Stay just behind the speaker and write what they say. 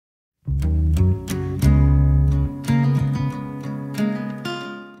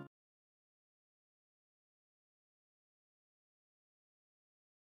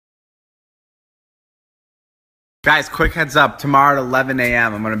Guys, quick heads up, tomorrow at 11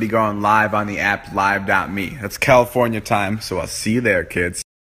 a.m. I'm going to be going live on the app live.me. That's California time, so I'll see you there, kids.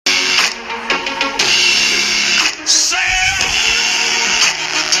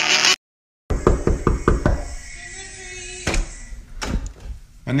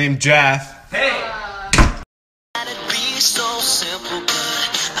 My name's Jeff. Hey!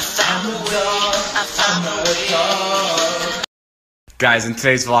 Guys, in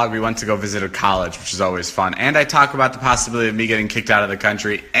today's vlog, we went to go visit a college, which is always fun. And I talk about the possibility of me getting kicked out of the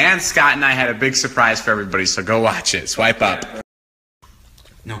country. And Scott and I had a big surprise for everybody, so go watch it. Swipe up.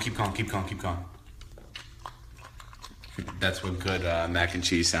 No, keep going, keep going, keep going. That's what good mac and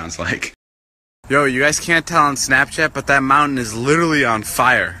cheese sounds like. Yo, you guys can't tell on Snapchat, but that mountain is literally on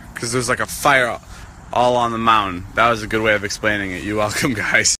fire. Because there's like a fire all on the mountain. That was a good way of explaining it. You're welcome,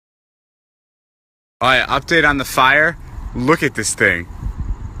 guys. Alright, update on the fire. Look at this thing.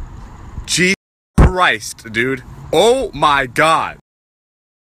 Jesus Christ, dude. Oh my God.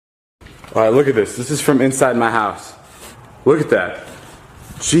 Alright, look at this. This is from inside my house. Look at that.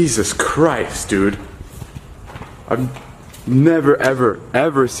 Jesus Christ, dude. I've never,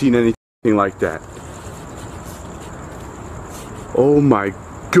 ever seen anything like that. Oh my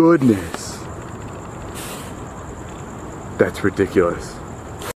goodness. That's ridiculous.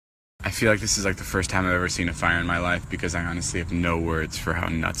 I feel like this is like the first time I've ever seen a fire in my life because I honestly have no words for how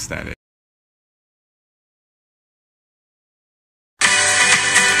nuts that is.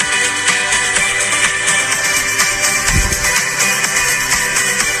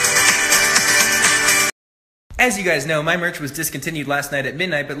 As you guys know, my merch was discontinued last night at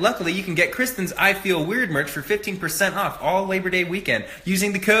midnight, but luckily you can get Kristen's I Feel Weird merch for 15% off all Labor Day weekend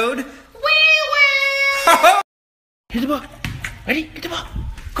using the code WEIRD. Here's the ball. Ready? Get the ball.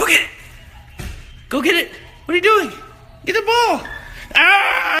 Go get it. Go get it. What are you doing? Get the ball.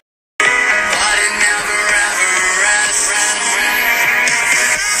 Ah!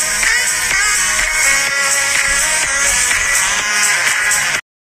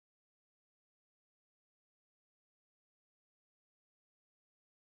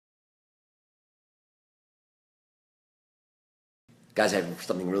 Guys, I have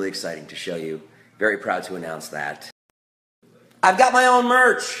something really exciting to show you. Very proud to announce that. I've got my own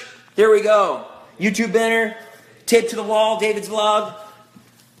merch. Here we go. YouTube banner, tape to the wall, David's vlog,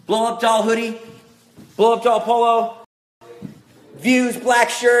 blow up doll hoodie, blow up doll polo, Views black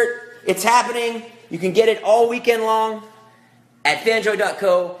shirt. It's happening. You can get it all weekend long at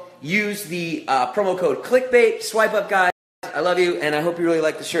fanjoy.co. Use the promo code clickbait. Swipe up, guys. I love you, and I hope you really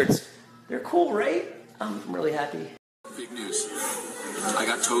like the shirts. They're cool, right? I'm really happy. Big news. I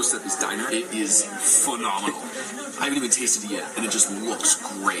got toast at this diner. It is phenomenal. I haven't even tasted it yet, and it just looks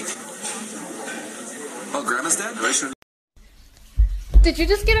great. Oh, Grandma's dead? Did you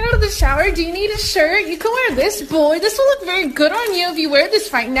just get out of the shower? Do you need a shirt? You can wear this, boy. This will look very good on you if you wear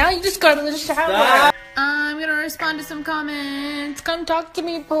this right now. You just got out of the shower. I'm gonna respond to some comments. Come talk to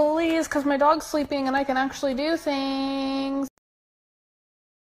me, please, because my dog's sleeping and I can actually do things.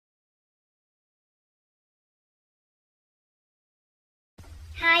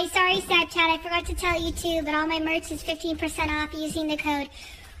 Hi, sorry Snapchat, I forgot to tell you too, but all my merch is 15% off using the code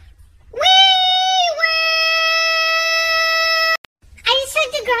WEIRD! I just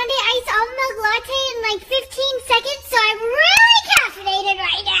took the grande ice almond milk latte in like 15 seconds, so I'm really caffeinated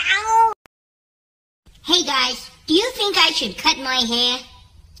right now! Hey guys, do you think I should cut my hair?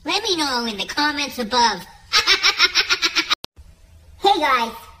 Let me know in the comments above. Hey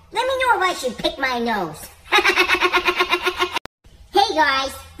guys, let me know if I should pick my nose. Hey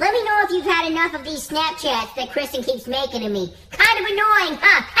guys, let me know if you've had enough of these Snapchats that Kristen keeps making of me. Kind of annoying,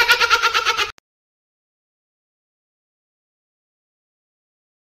 huh?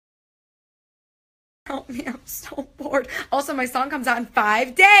 Help me, I'm so bored. Also, my song comes out in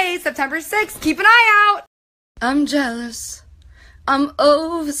 5 days, September 6th. Keep an eye out. I'm jealous. I'm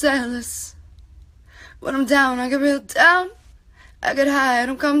overzealous. When I'm down, I get real down. I get high, I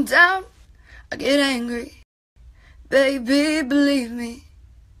don't come down. I get angry. Baby, believe me,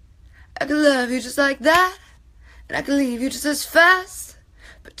 I could love you just like that, and I could leave you just as fast,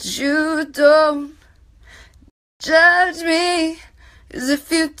 but you don't judge me, as if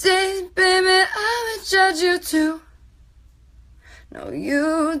you did, baby, I would judge you too. No,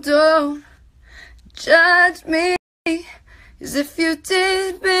 you don't judge me, as if you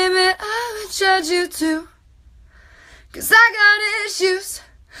did, baby, I would judge you too. 'Cause I got issues,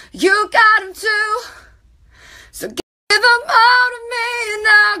 you got them too. So give Give them all to me and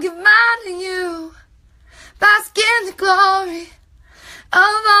I'll give mine to you. Bask in the glory of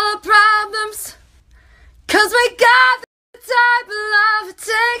all our problems. 'Cause we got the type of love it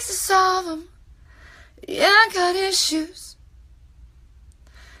takes to solve them. Yeah, I got issues.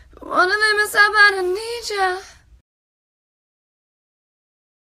 But one of them is how bad I need ya.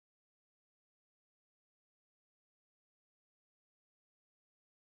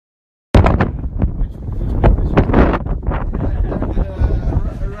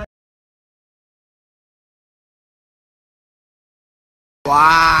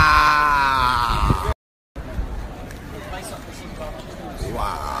 Wow.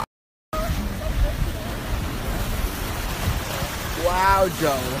 Wow. Wow,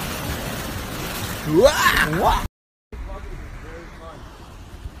 Joe. Wow.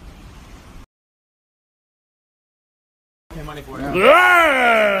 Money for it.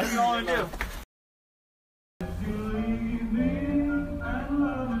 Yeah. What do you want to do?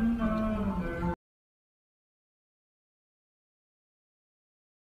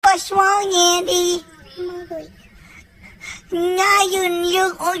 What's wrong, Andy? Now you're a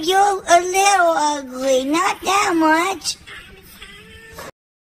little ugly, not that much.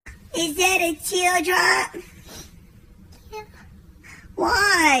 Is that a teardrop? Yeah.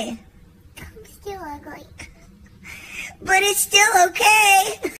 Why? I'm still ugly. But it's still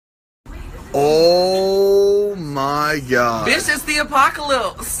okay. Oh my God. This is the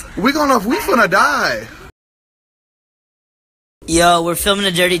apocalypse. We finna die. Yo, we're filming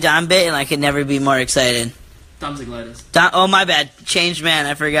a Dirty Dom bit, and I could never be more excited. Dom's a Gladys. Oh, my bad. Changed man,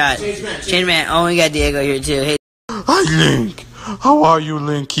 I forgot. Changed man. Oh, we got Diego here, too. Hey. Hi, Link. How are you,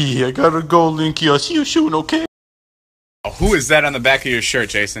 Linky? I gotta go, Linky. I'll see you soon, okay? Oh, who is that on the back of your shirt,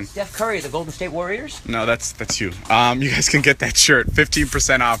 Jason? Steph Curry, the Golden State Warriors? No, that's you. You guys can get that shirt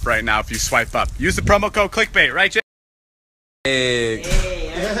 15% off right now if you swipe up. Use the promo code clickbait, right, Jason? Hey.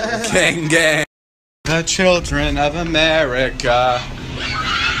 Gang, gang. The children of America.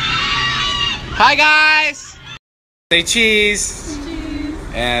 Hi, guys. Say cheese.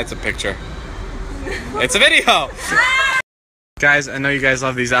 And it's a picture. It's a video. Guys, I know you guys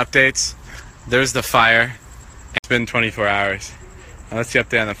love these updates. There's the fire. It's been 24 hours. Now let's see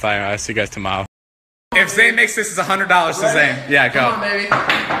update on the fire. I'll see you guys tomorrow. If Zane makes this, it's $100 to Zane. Yeah, go. Come on, baby.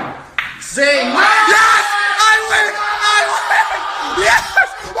 Zane. Yes! I win! Yes!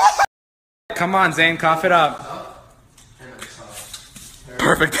 Come on, Zane, cough it up.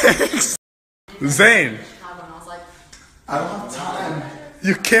 Perfect, thanks. Zane. I don't have time.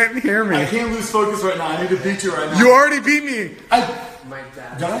 You can't hear me. I can't lose focus right now. I need to beat you right now. You already beat me.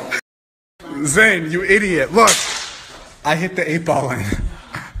 Don't? Zane, you idiot. Look. I hit the 8-ball in.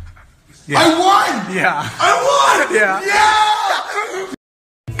 Yeah. I won! Yeah. I won! Yeah. Yeah!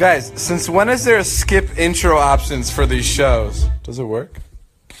 Guys, since when is there a skip intro options for these shows? Does it work?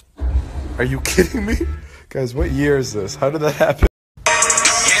 Are you kidding me? Guys, what year is this? How did that happen?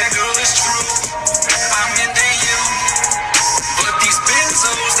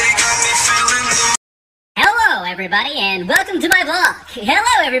 Hello, everybody, and welcome to my vlog.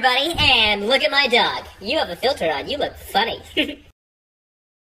 Hello, everybody, and look at my dog. You have a filter on. You look funny.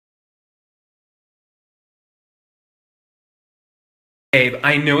 Babe,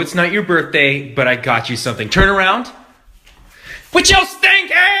 I know it's not your birthday, but I got you something. Turn around. With your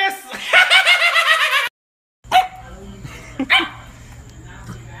stink ass!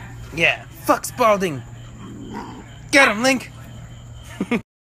 Yeah, fuck Spalding. Get him, Link.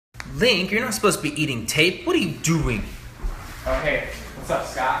 Link, you're not supposed to be eating tape. What are you doing? Oh, hey. What's up,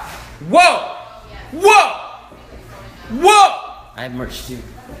 Scott? Whoa! Whoa! Whoa! I have merch, too.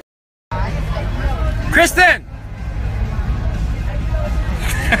 Kristen!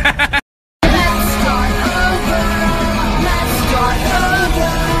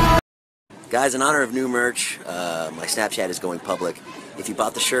 Guys, in honor of new merch, my Snapchat is going public. If you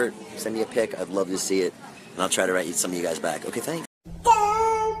bought the shirt, send me a pic. I'd love to see it. And I'll try to write you some of you guys back. Okay, thanks.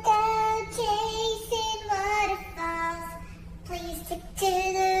 Don't go chasing waterfalls. Please stick to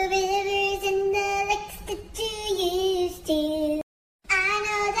the rivers and the lakes that you used to. I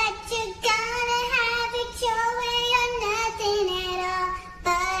know that you're gonna have it your way or nothing at all,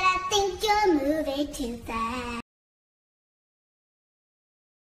 but I think you're moving too fast.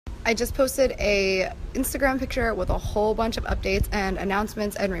 I just posted a Instagram picture with a whole bunch of updates and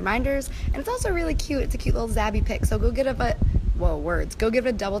announcements and reminders, and it's also really cute. It's a cute little Zabby pic, so go give it a go give it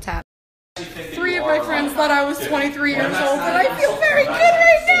a double tap. 3 of my friends thought I was 23 years old, and I feel very good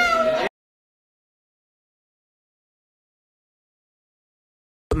right now.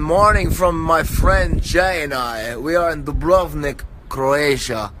 Good morning from my friend Jay and I. We are in Dubrovnik,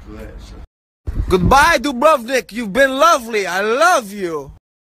 Croatia. Goodbye, Dubrovnik. You've been lovely. I love you.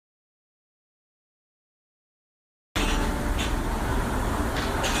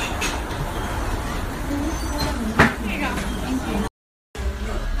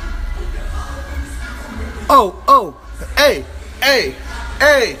 Oh, hey,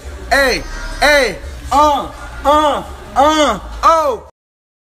 oh.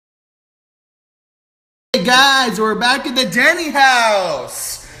 Hey guys, we're back at the Denny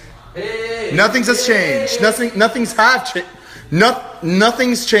house. Hey. Nothing's has changed. Nothing's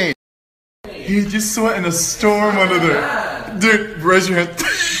changed. He's just sweating a storm under there. Dude, raise your hand.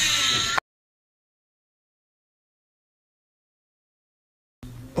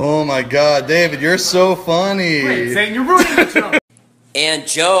 Oh my God, David, you're so funny. Wait, Zane, you're ruining the show. And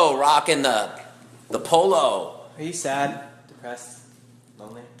Joe rocking the polo. Are you sad, depressed,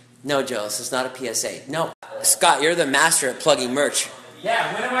 lonely? No, Joe, this is not a PSA. No. Scott, you're the master at plugging merch.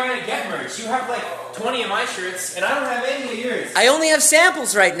 Yeah, when am I gonna get merch? You have like 20 of my shirts, and I don't have any of yours. I only have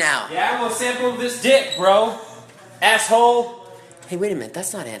samples right now. Yeah, well, sample this dick, bro. Asshole. Hey, wait a minute,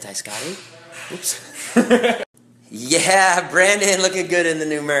 that's not anti-Scotty. Oops. Yeah, Brandon looking good in the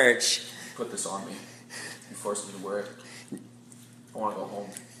new merch. Put this on me. You forced me to wear it. I want to go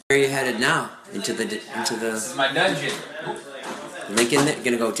home. Where are you headed now? Into the. This is my dungeon. Link in there?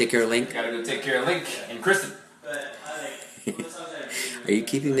 Gonna go take care of Link? Gotta go take care of Link and Kristen. Are you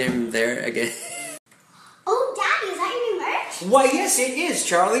keeping them there again? Oh, Daddy, is that your new merch? Why, yes, it is,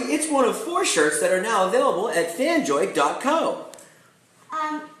 Charlie. It's one of 4 shirts that are now available at fanjoy.co.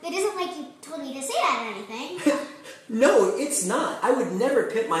 It isn't like you told me to say that or anything. No, it's not. I would never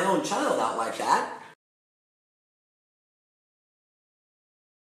pit my own child out like that.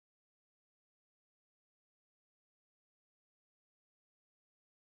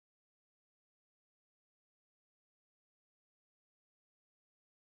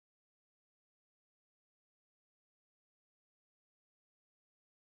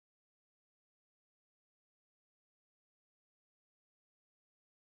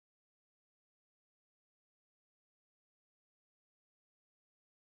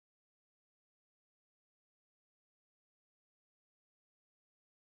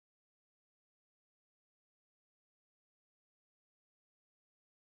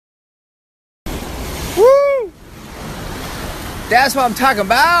 Woo! That's what I'm talking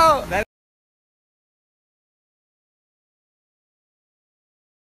about.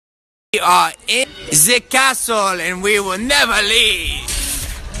 We are in the castle and we will never leave.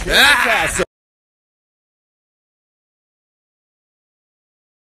 The castle.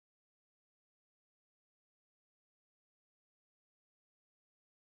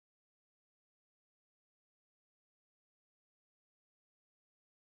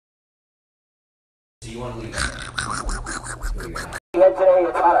 You want to leave? Today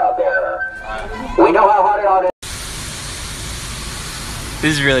it's hot out there. We know how hot it out is.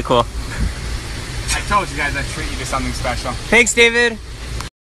 This is really cool. I told you guys I'd treat you to something special. Thanks, David.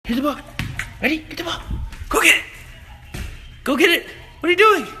 Here's the ball. Ready? Get the ball. Go get it. Go get it. What are you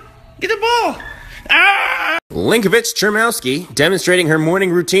doing? Get the ball. Ah! Linkovich Chermowski demonstrating her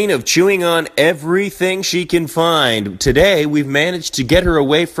morning routine of chewing on everything she can find. Today, we've managed to get her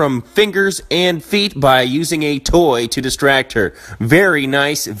away from fingers and feet by using a toy to distract her. Very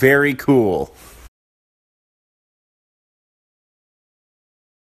nice, very cool.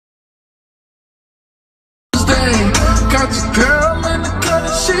 Got your girl in the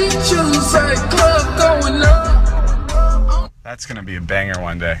color she choose, a club going up. That's gonna be a banger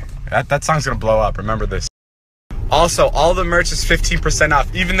one day. That song's gonna blow up, remember this. Also, all the merch is 15%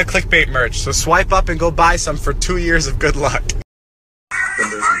 off, even the clickbait merch. So swipe up and go buy some for 2 years of good luck. You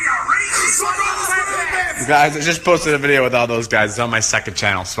guys, I just posted a video with all those guys. It's on my second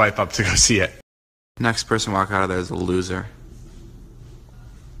channel. Swipe up to go see it. Next person walk out of there is a loser.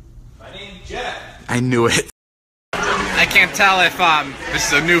 My name's Jeff. I knew it. I can't tell if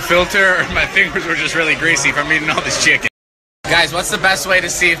this is a new filter or my fingers were just really greasy from eating all this chicken. Guys, what's the best way to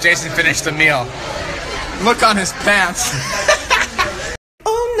see if Jason finished the meal? Look on his pants.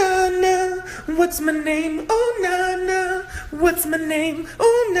 Oh, na, na, what's my name? Oh, na, na, what's my name?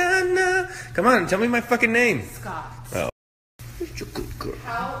 Oh, na, na. Come on, tell me my fucking name. Scott. Oh.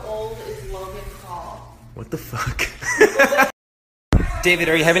 How old is Logan Paul? What the fuck? David,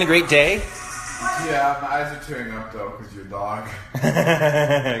 are you having a great day? Yeah, my eyes are tearing up though, because you're a dog.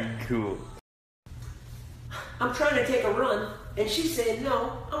 Cool. I'm trying to take a run, and she said,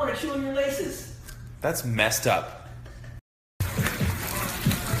 no, I want to chew on your laces. That's messed up.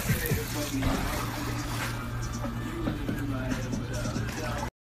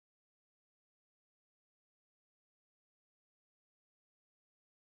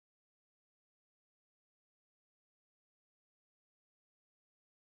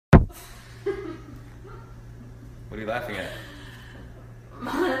 What are you laughing at?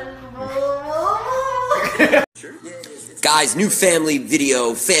 Guys, new family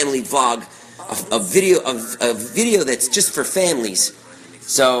video, family vlog, a video that's just for families.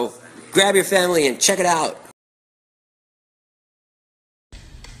 So grab your family and check it out.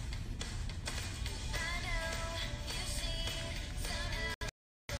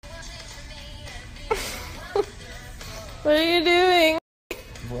 What are you doing?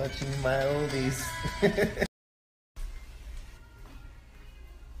 Watching my oldies.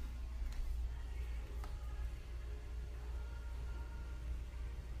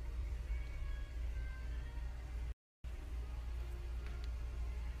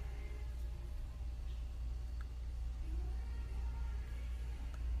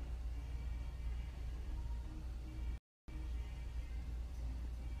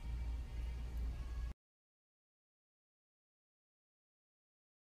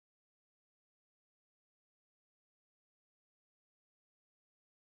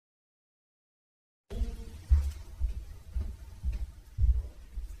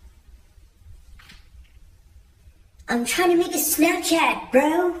 I'm trying to make a Snapchat,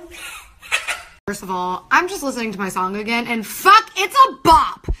 bro. First of all, I'm just listening to my song again, and fuck, it's a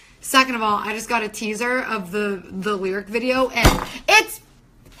bop! Second of all, I just got a teaser of the lyric video, and it's...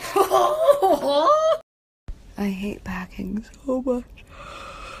 I hate packing so much.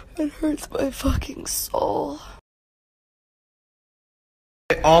 It hurts my fucking soul.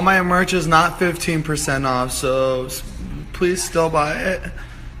 All my merch is not 15% off, so please still buy it.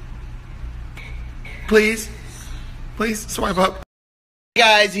 Please. Please swipe up. Hey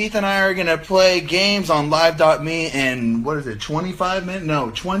guys, Ethan and I are going to play games on live.me in, 25 minutes?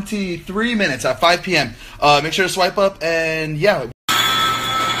 No, 23 minutes at 5 p.m. Make sure to swipe up and yeah.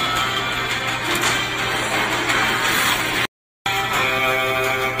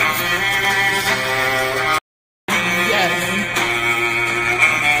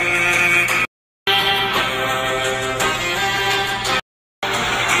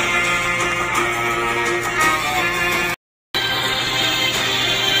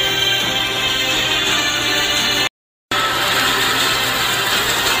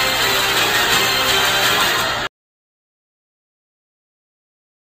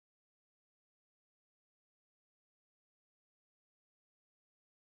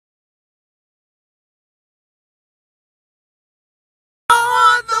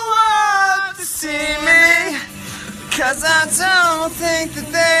 Cause I don't think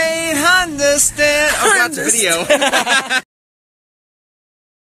that they understand. Oh god, it's a video.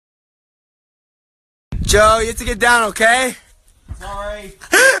 Joe, you have to get down, okay? Sorry. Is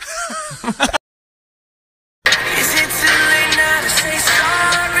it too late now to say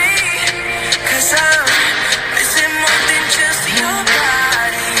sorry? Cause I'm missing more than just your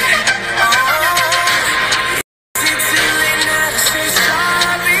body. Oh, is it too late now to say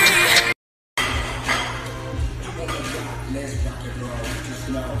sorry?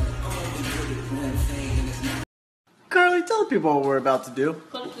 Carly, tell people what we're about to do.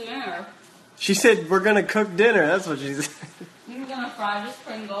 Cook dinner. She said we're gonna cook dinner. That's what she said. You're gonna fry this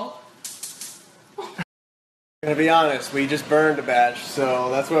Pringle. Gonna be honest, we just burned a batch, so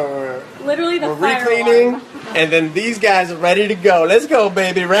that's what we're Literally the we're fire re-cleaning, alarm. and then these guys are ready to go. Let's go,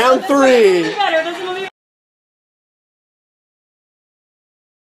 baby. Round 3.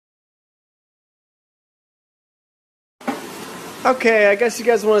 Okay, I guess you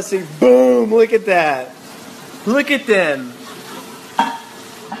guys want to see. Boom! Look at that. Look at them.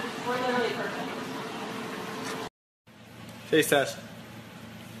 Taste test.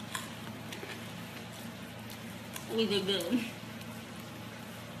 We did good.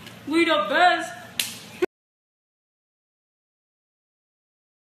 We the best.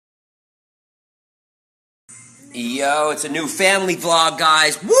 Yo, it's a new family vlog,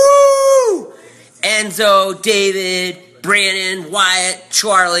 guys. Woo! Enzo, David, Brandon, Wyatt,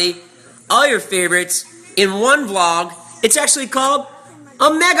 Charlie, all your favorites in one vlog. It's actually called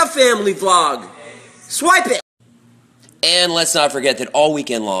a mega family vlog. Swipe it. And let's not forget that all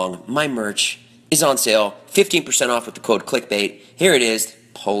weekend long, my merch is on sale. 15% off with the code CLICKBAIT. Here it is.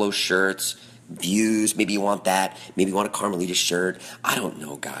 Polo shirts, views. Maybe you want that. Maybe you want a Carmelita shirt. I don't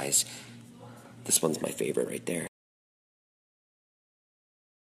know, guys. This one's my favorite right there.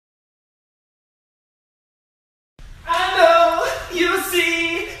 I know, you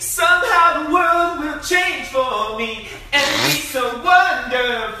see, somehow the world will change for me and be so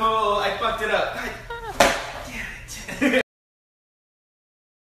wonderful. I fucked it up. God damn it.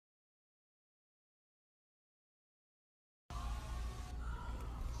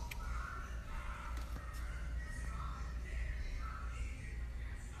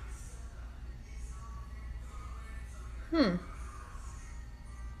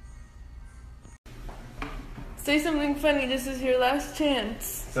 Say something funny. This is your last chance.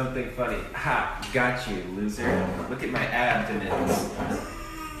 Something funny. Ha! Got you, loser. Look at my abdomens.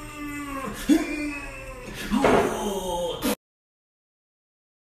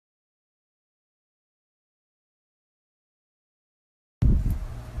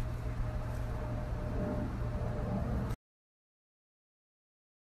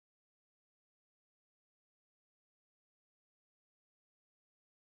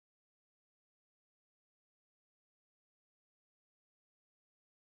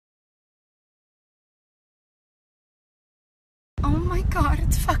 Oh my god,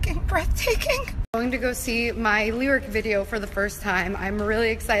 it's fucking breathtaking. I'm going to go see my lyric video for the first time. I'm really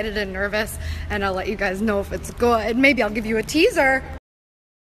excited and nervous, and I'll let you guys know if it's good. Maybe I'll give you a teaser.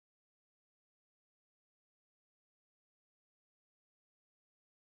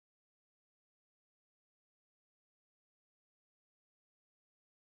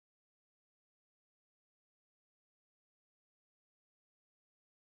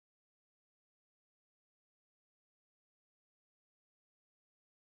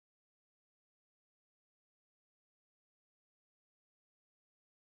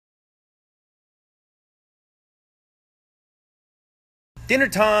 Dinner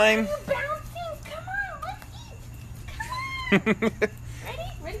time! Ready?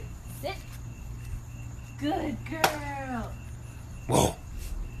 Ready? Sit. Good girl. Whoa.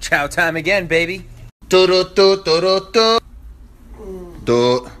 Chow time again, baby. Do.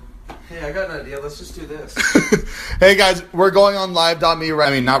 Hey, I got an idea. Let's just do this. Hey guys, we're going on live.me. I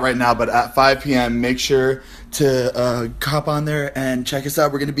mean, not right now, but at 5 p.m. Make sure to hop on there and check us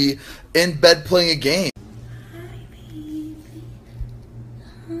out. We're going to be in bed playing a game.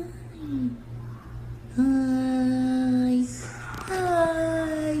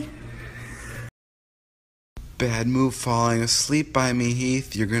 Bad move falling asleep by me,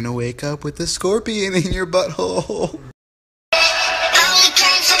 Heath. You're gonna wake up with a scorpion in your butthole.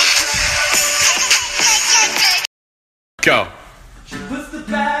 Go. She puts the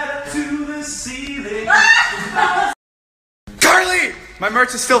bat up to the ceiling. Carly! My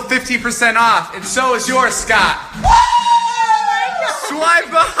merch is still 15% off, and so is yours, Scott.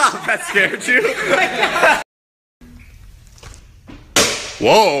 Swipe up! That scared you?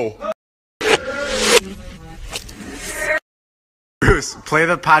 Whoa. Bruce, play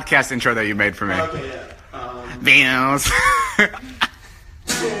the podcast intro that you made for me. Okay, yeah. Venus.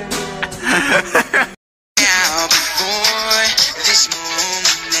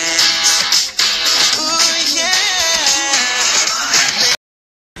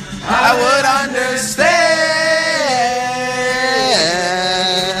 I would understand.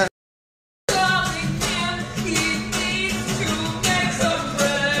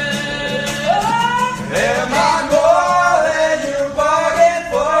 Am I more than you bargained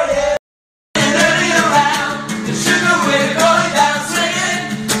for? Yeah. Turning around, the sugar we're going down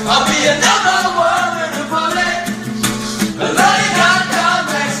singing. I'll be another one in the bullet. A loading gun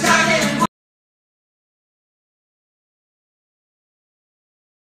complex stacking.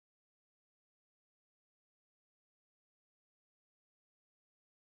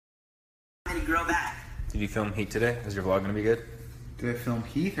 Grow back. Did you film Heat today? Is your vlog gonna be good? Did I film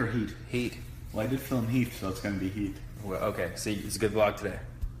Heath or Heat? Heat. Well, I did film Heath, so it's gonna be Heath. Well, okay, so it's a good vlog today.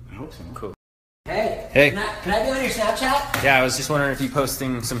 I hope so. Cool. Hey. Hey. Can I be on your Snapchat? Yeah, I was just wondering if you're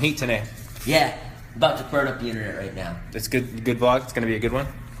posting some Heat today. Yeah. About to burn up the internet right now. It's good vlog? It's gonna be a good one?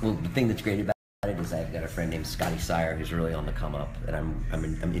 Well, the thing that's great about it is I've got a friend named Scotty Sire who's really on the come up, and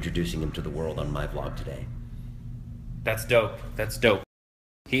I'm introducing him to the world on my vlog today. That's dope. That's dope.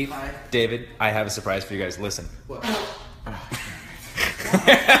 Heath, David, I have a surprise for you guys. Listen. What?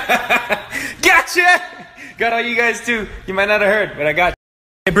 Gotcha! Got all you guys too. You might not have heard, but I got you.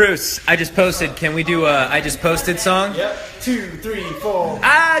 Hey Bruce, I just posted. Can we do a I just posted song? Yep. 2, 3, 4.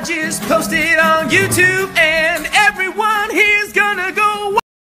 I just posted on YouTube and everyone here's gonna go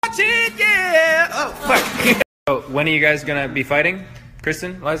watch it, yeah! Oh, fuck. Oh, when are you guys gonna be fighting?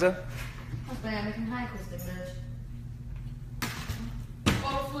 Kristen, Liza?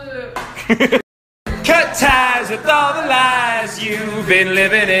 Cut ties with all the lies you've been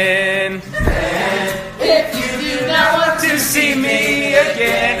living in. If you do not want To see me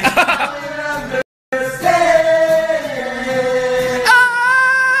again.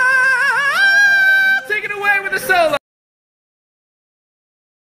 Take it away with a solo.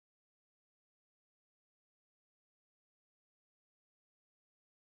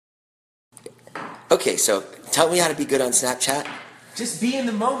 Okay, so tell me how to be good on Snapchat. Just be in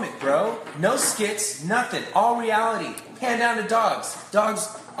the moment, bro. No skits, nothing. All reality. Hand down to dogs.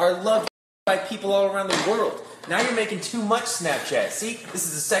 Dogs are loved by people all around the world. Now you're making too much Snapchat. See, this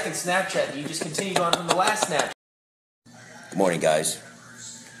is the second Snapchat that you just continued on from the last Snapchat. Good morning, guys.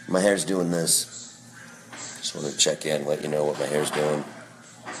 My hair's doing this. Just wanted to check in, let you know what my hair's doing.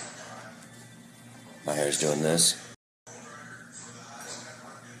 My hair's doing this.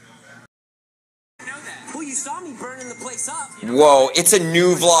 Well, you saw me burning the place up. Whoa, it's a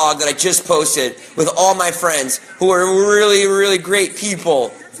new vlog that I just posted with all my friends who are really, really great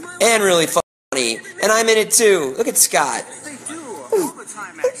people and really funny. And I'm in it too. Look at Scott. They do, all the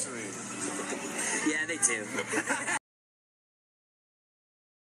time, actually. Yeah, they do.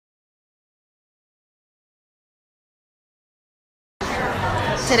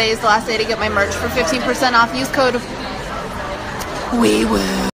 Today is the last day to get my merch for 15% off. Use code We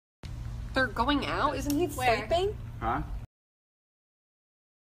Will. They're going out? Isn't he sleeping? Huh?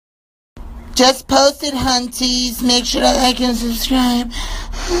 Just posted, hunties. Make sure to like and subscribe.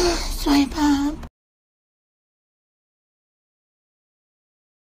 Swipe up.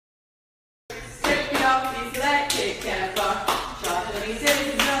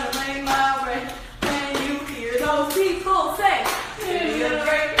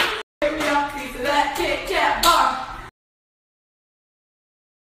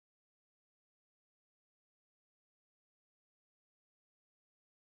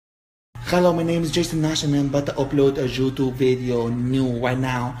 Hello, my name is Jason Nash and I'm about to upload a YouTube video new right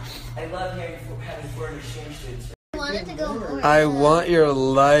now. I love having foreign exchange students. I want your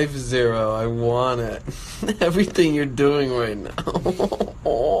life, Zero. I want it. Everything you're doing right now.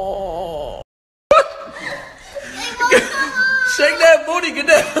 Shake that booty. Get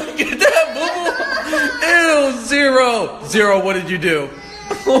that boo-boo. Ew, Zero. Zero, what did you do?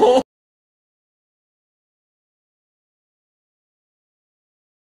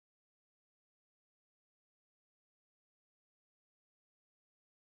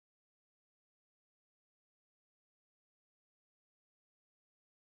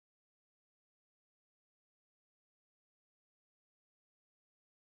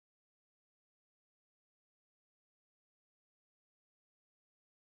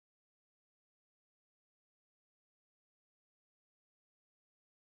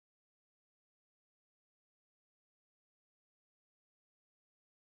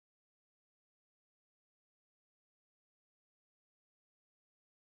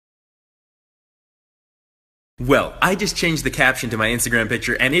 Well, I just changed the caption to my Instagram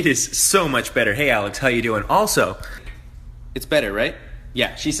picture, and it is so much better. Hey, Alex, how you doing? Also, it's better, right?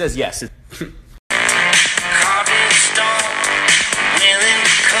 Yeah, she says yes. Another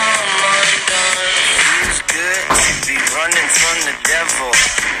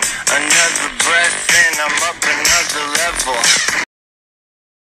breath and I'm up another level.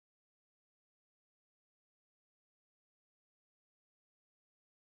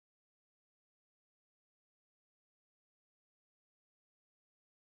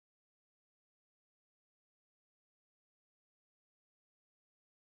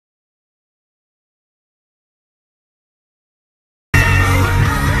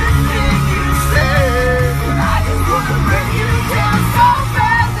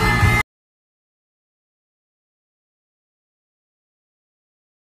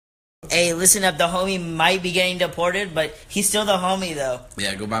 Hey, listen up, the homie might be getting deported, but he's still the homie, though.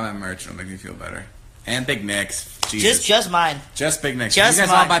 Yeah, go buy my merch. It'll make me feel better. And Big Nicks. Jesus. Just mine. Just Big Nicks. Just if you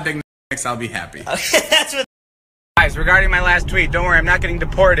guys mine. all buy Big Nicks, I'll be happy. Okay, that's what. Guys, regarding my last tweet, don't worry, I'm not getting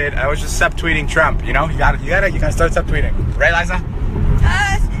deported. I was just subtweeting Trump. You know, you gotta start subtweeting, right, Liza?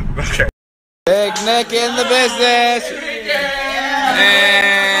 Okay. Big Nick in the business.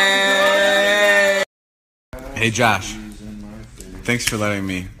 Hey, Josh. Thanks for letting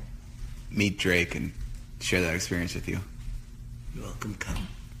me meet Drake and share that experience with you. You're welcome, come.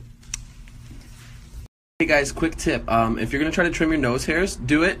 Hey guys, quick tip. If you're gonna try to trim your nose hairs,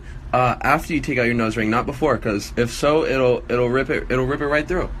 do it after you take out your nose ring, not before, because if so, it'll rip it right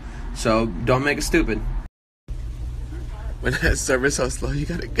through. So don't make it stupid. When that service so slow, you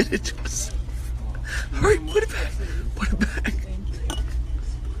gotta get it just. Hurry, put it back. Put it back.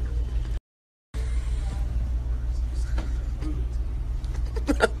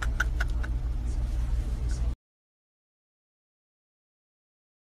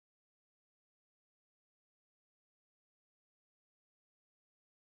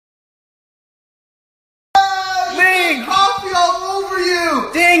 Coffee all over you!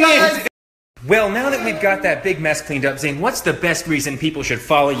 Dang it! Well, now that we've got that big mess cleaned up, Zane, what's the best reason people should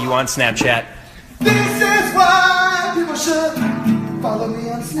follow you on Snapchat? This is why people should follow me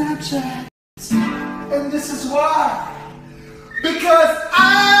on Snapchat. And this is why. Because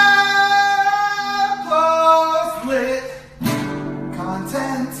I post lit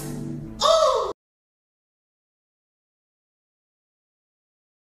content.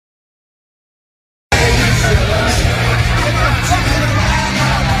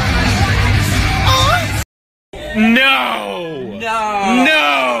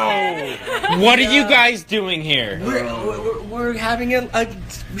 No! What are you guys doing here? We're having a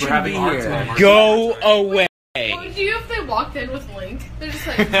we shouldn't be here. Go away. Oh, do you know if they walked in with Link? They're just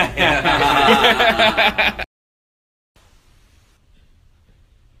like.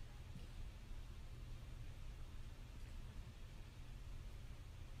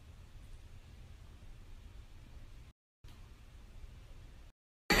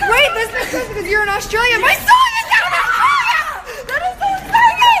 Wait, this makes sense because you're in Australia. My song is down in Australia! That is so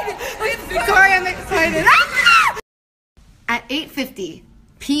exciting! Look at Victoria, I'm excited. Ah! At 8:50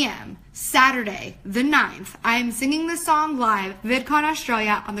 p.m. Saturday, the 9th, I am singing this song live, VidCon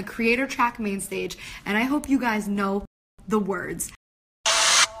Australia, on the Creator Track main stage, and I hope you guys know the words.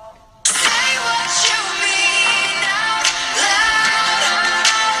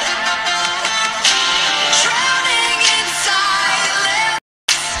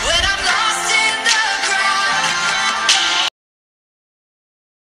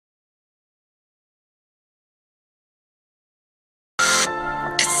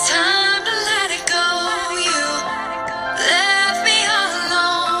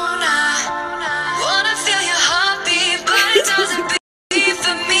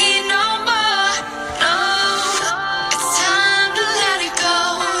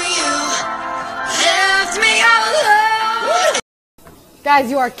 Guys,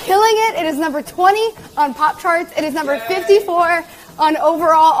 you are killing it. It is number 20 on pop charts. It is number 54 on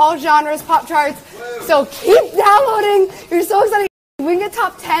overall all genres pop charts. So keep downloading. You're so excited. If we can get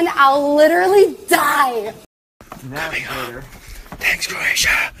top 10, I'll literally die. Navigator. Thanks,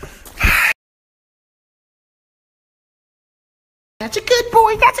 Croatia. Bye. That's a good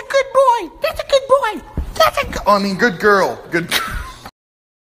boy. That's a good boy. That's a good boy. That's a good... I mean, good girl. Good girl.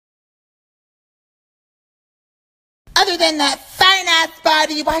 Other than that fine-ass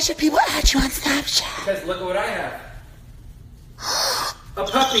body, why should people add you on Snapchat? Because look at what I have. A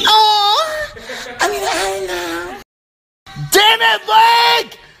puppy. Oh, I mean, I don't know. Damn it,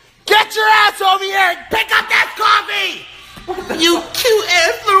 Leg! Get your ass over here and pick up that coffee! You cute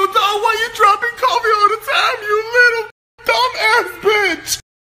ass little dog, why you dropping coffee all the time, you little dumb ass bitch?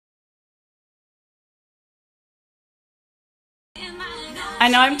 I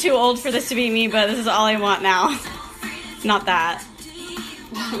know I'm too old for this to be me, but this is all I want now. Not that.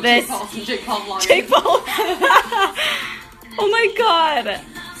 This. Jake Paul vlogging. Jake Paul. Oh my god.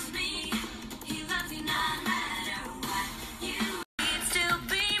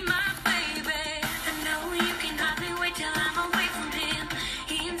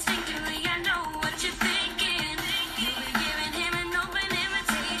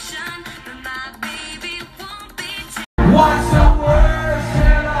 What's the worst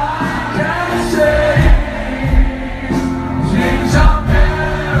that I can say? Things are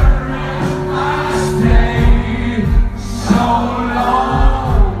better if I stay so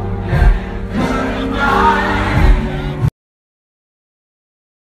long and good night.